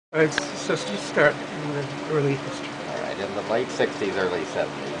All right, so just start in the early history. All right, in the late 60s, early 70s,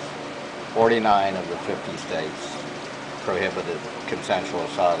 49 of the 50 states prohibited consensual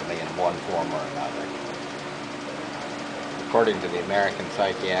sodomy in one form or another. According to the American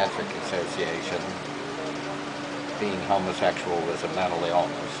Psychiatric Association, being homosexual was a mental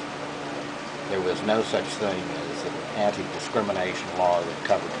illness. There was no such thing as an anti-discrimination law that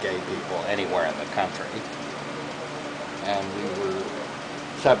covered gay people anywhere in the country. And we were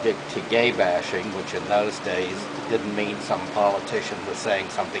subject to gay bashing, which in those days didn't mean some politician was saying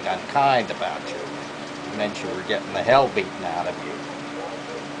something unkind about you. It meant you were getting the hell beaten out of you.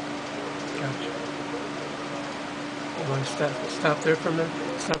 Gotcha. You want to stop there for a minute?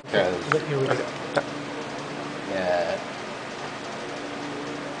 Stop there. Here we go.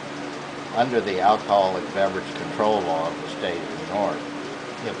 Under the alcoholic beverage control law of the state of New York,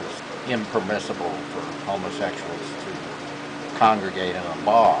 it was impermissible for homosexuals to congregate in a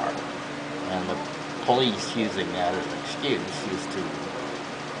bar, and the police, using that as an excuse, used to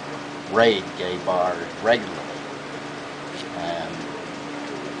raid gay bars regularly. And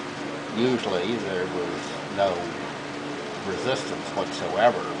usually there was no resistance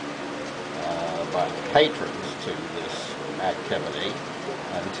whatsoever by the patrons to this activity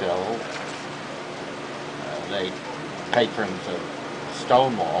until patrons of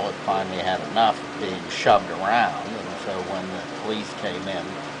Stonewall had finally had enough of being shoved around, and so when the police came in,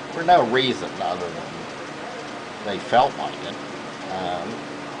 for no reason other than they felt like it,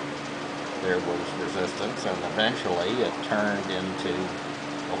 there was resistance, and eventually it turned into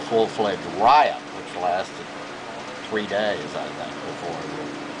a full-fledged riot, which lasted 3 days, I think, before the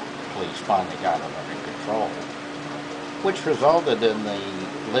police finally got it under control, which resulted in the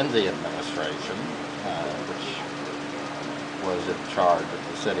Lindsay administration, which was in charge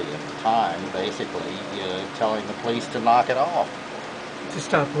of the city at the time, basically telling the police to knock it off. To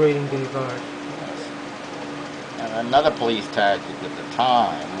stop raiding gay bars. Yes. And another police tactic at the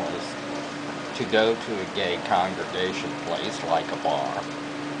time was to go to a gay congregation place, like a bar,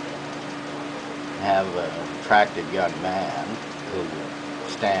 have an attractive young man who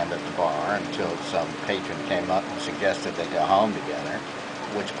would stand at the bar until some patron came up and suggested they go home together,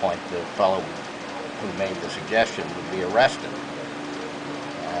 at which point the fellow who made the suggestion would be arrested.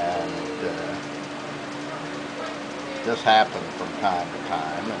 And this happened from time to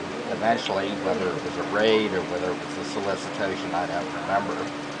time, and eventually, whether it was a raid or whether it was a solicitation, I don't remember,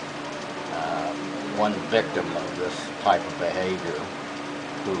 one victim of this type of behavior,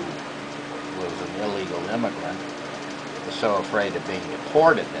 who was an illegal immigrant, was so afraid of being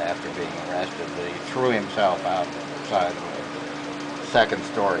deported after being arrested that he threw himself outside the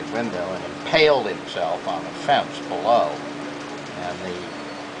second-story window and impaled himself on a fence below. And the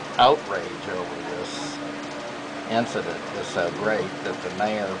outrage over this incident was so great that the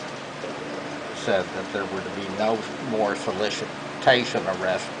mayor said that there were to be no more solicitation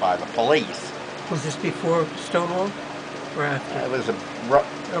arrests by the police. Was this before Stonewall or after? It was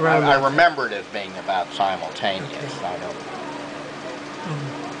Around I remember it as being about simultaneous. Okay. I don't.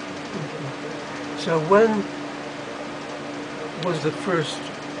 Mm-hmm. So when was the first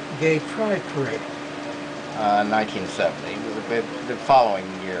gay pride parade? 1970. It was the following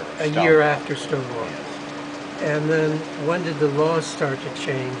year. A year after Stonewall. Yes. And then when did the laws start to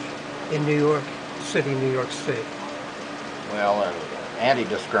change in New York City, New York State? Well,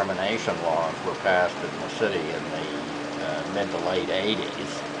 anti-discrimination laws were passed in the city in the mid to late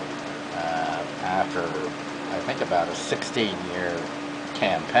 80s after, I think, about a 16-year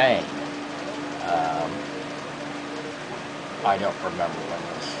campaign. I don't remember when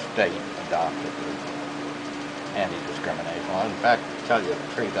the state adopted the anti-discrimination law. In fact, to tell you the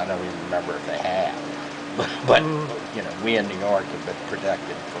truth, I don't even remember if they have. But you know, we in New York have been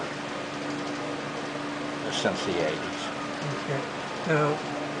protected since the 80s. Okay. Now,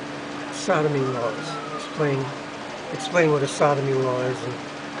 sodomy laws. Explain what a sodomy law is and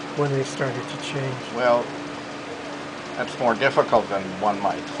when they started to change. Well, that's more difficult than one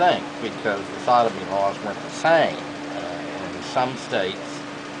might think, because the sodomy laws weren't the same. In some states,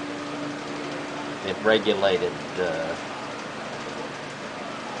 it regulated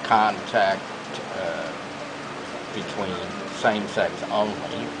contact between same-sex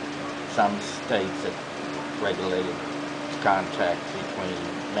only. Some states it regulated contact between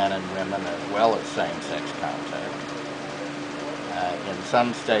men and women as well as same-sex contact. In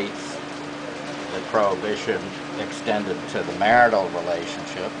some states, the prohibition extended to the marital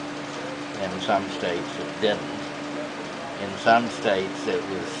relationship. In some states, it didn't. In some states, it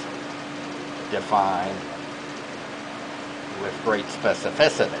was defined with great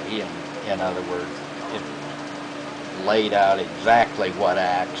specificity. In other words, it laid out exactly what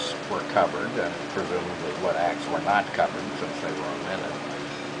acts were covered and presumably what acts were not covered since they were omitted.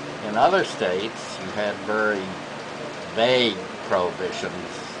 In other states, you had very vague prohibitions,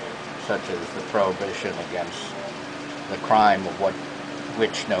 such as the prohibition against the crime of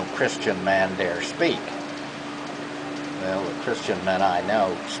which no Christian man dare speak. Well, the Christian men I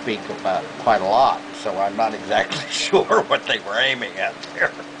know speak about quite a lot, so I'm not exactly sure what they were aiming at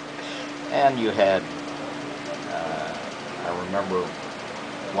there. And you had, I remember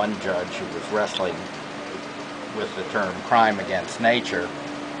one judge who was wrestling with the term crime against nature,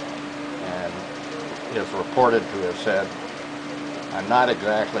 and is reported to have said, I'm not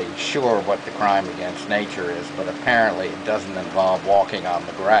exactly sure what the crime against nature is, but apparently it doesn't involve walking on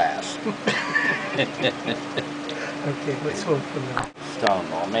the grass. Okay, let's hold for now.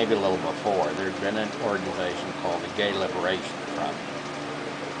 Stonewall, maybe a little before, there'd been an organization called the Gay Liberation Front.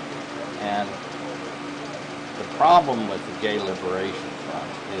 And the problem with the Gay Liberation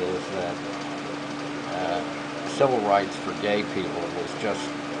Front is that civil rights for gay people was just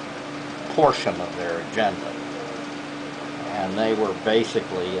a portion of their agenda. And they were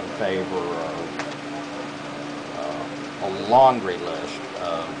basically in favor of a laundry list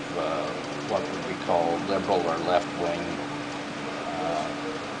of what would be called liberal or left-wing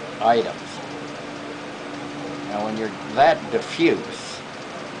items. Now, when you're that diffuse,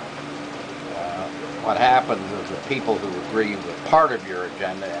 what happens is that people who agree with part of your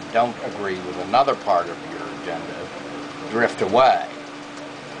agenda and don't agree with another part of your agenda drift away.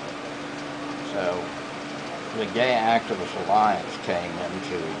 So the Gay Activist Alliance came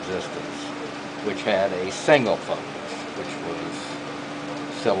into existence, which had a single focus, which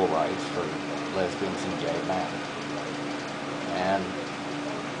was civil rights for lesbians and gay men. And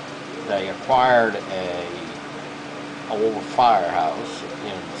they acquired an old firehouse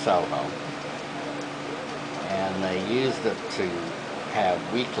in Soho, and they used it to have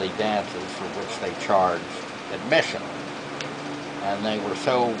weekly dances for which they charged admission. And they were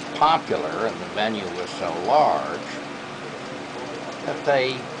so popular and the venue was so large that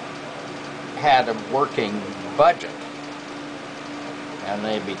they had a working budget. And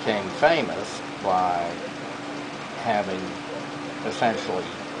they became famous by having essentially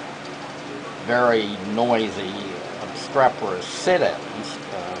very noisy, obstreperous sit-ins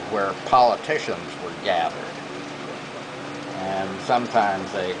where politicians were gathered. And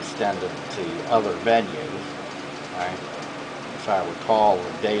sometimes they extended to other venues. As I recall,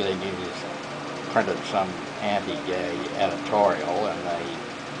 the Daily News printed some anti-gay editorial, and they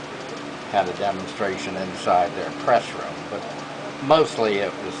had a demonstration inside their press room. But mostly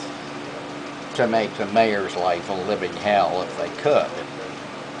it was to make the mayor's life a living hell if they could.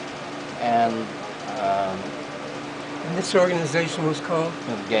 And this organization was called?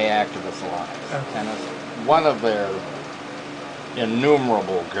 The Gay Activist Alliance. Okay. And it's one of their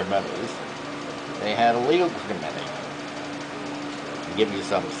innumerable committees. They had a legal committee. To give you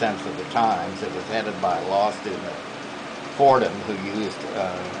some sense of the times, it was headed by a law student at Fordham who used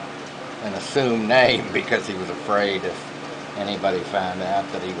an assumed name because he was afraid if anybody found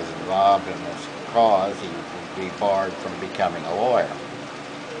out that he was involved in this cause, he would be barred from becoming a lawyer.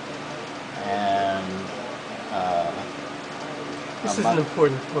 And this is an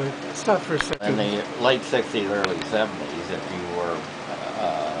important point. Stop for a second. in the late 60s, early 70s, if you were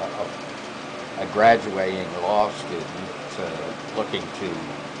a graduating law student looking to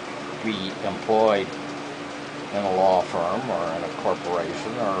be employed in a law firm or in a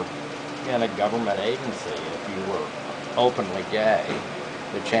corporation or in a government agency, if you were openly gay,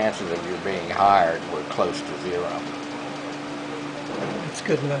 the chances of you being hired were close to zero. That's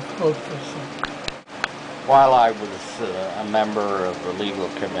good enough. Hold for a second. While I was a member of the legal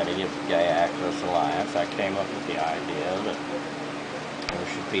committee of the Gay Activist Alliance, I came up with the idea that there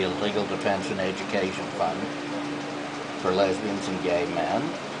should be a legal defense and education fund for lesbians and gay men.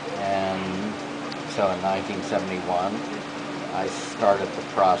 And so in 1971, I started the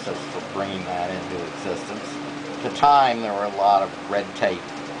process for bringing that into existence. At the time, there were a lot of red tape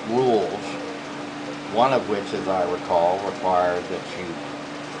rules, one of which, as I recall, required that you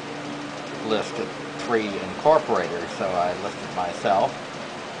listed 3 incorporators. So I listed myself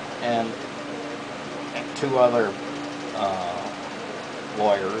and 2 other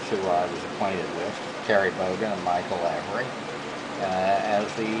lawyers who I was acquainted with, Terry Bogan and Michael Avery,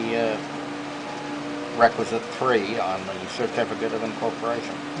 as the requisite 3 on the certificate of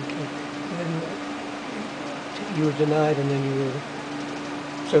incorporation. Okay. And you were denied, and then you were...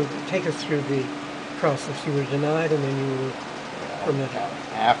 So take us through the process. You were denied, and then you were permitted.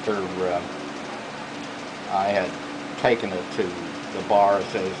 After I had taken it to the Bar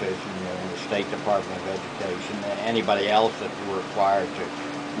Association, the State Department of Education, and anybody else that were required to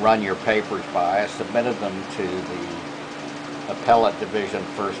run your papers by. I submitted them to the Appellate Division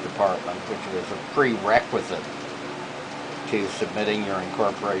First Department, which was a prerequisite to submitting your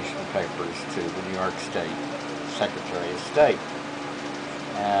incorporation papers to the New York State Secretary of State.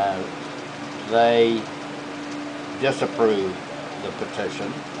 They disapproved the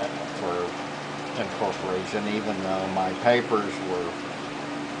petition for incorporation, even though my papers were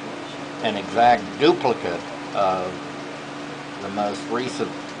an exact duplicate of the most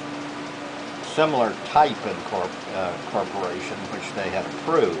recent similar type incorporation which they had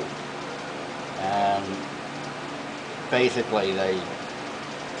approved. And basically they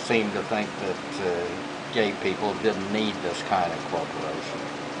seemed to think that gay people didn't need this kind of corporation.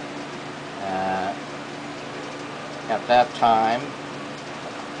 At that time,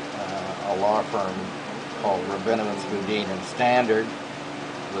 a law firm called Rabinowitz, Boudin and Standard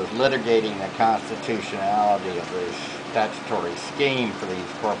was litigating the constitutionality of the statutory scheme for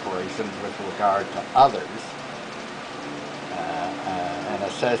these corporations with regard to others. An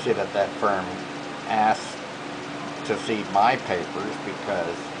associate at that firm asked to see my papers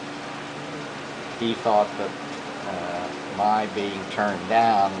because he thought that my being turned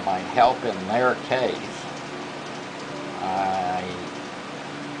down might help in their case. I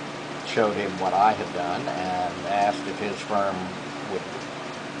showed him what I had done and asked if his firm would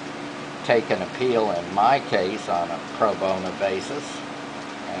take an appeal in my case on a pro bono basis.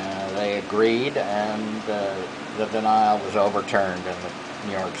 They agreed, and the denial was overturned in the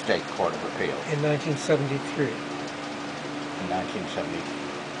New York State Court of Appeals. In 1973. In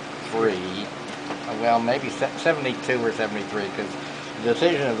 1973, well, maybe 72 or 73, because the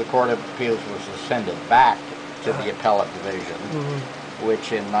decision of the Court of Appeals was sent back to the Appellate Division,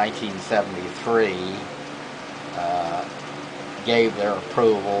 which in 1973 gave their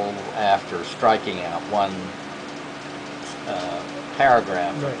approval after striking out one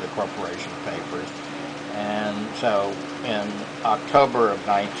paragraph of the corporation papers. And so in October of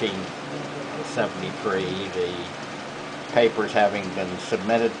 1973, the papers having been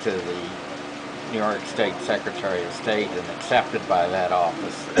submitted to the New York State Secretary of State and accepted by that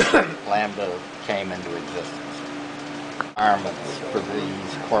office, Lambda came into existence. Requirements for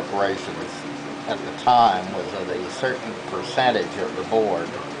these corporations at the time was that a certain percentage of the board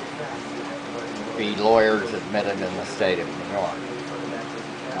be lawyers admitted in the state of New York.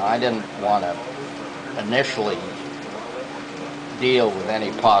 Now, I didn't want to initially deal with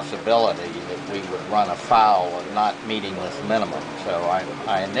any possibility that we would run afoul of not meeting this minimum. So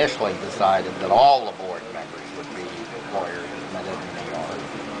I initially decided that all the board members would be lawyers admitted in New York,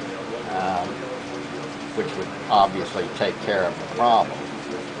 which would obviously take care of the problem.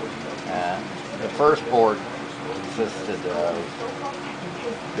 The first board consisted of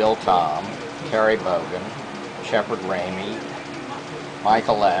Bill Thom, Terry Bogan, Shepard Ramey,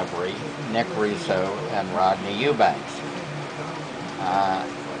 Michael Lavery, Nick Russo, and Rodney Eubanks.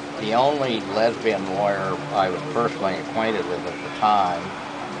 The only lesbian lawyer I was personally acquainted with at the time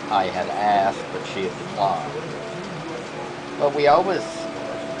I had asked, but she had declined. But we always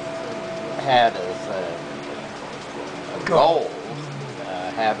had as a goal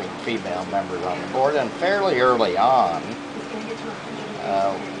having female members on the board, and fairly early on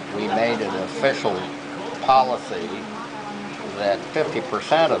we made an official policy that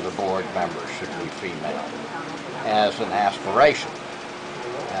 50% of the board members should be female as an aspiration.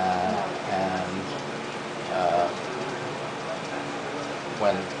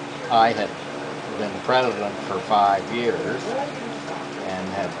 When I had been president for 5 years and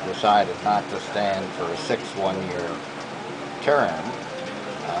had decided not to stand for a 6 one-year term,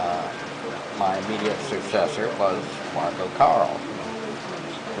 my immediate successor was Margot Carl,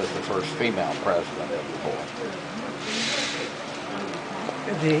 who was the first female president of the board.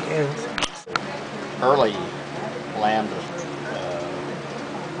 Early Lambda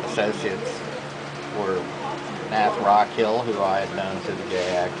associates were Nath Rockhill, who I had known through the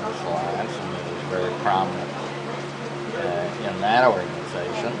Gay Activist Alliance and who was very prominent in that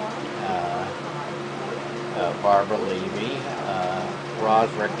organization. Barbara Levy,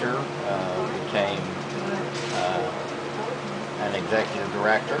 Roz Richter became an executive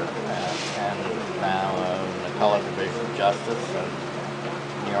director and now an appellate division justice in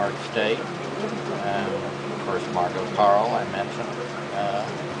New York State. Of course, Margot Carl, I mentioned.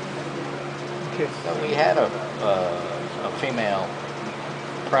 So we had a female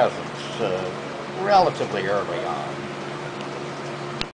presence relatively early on.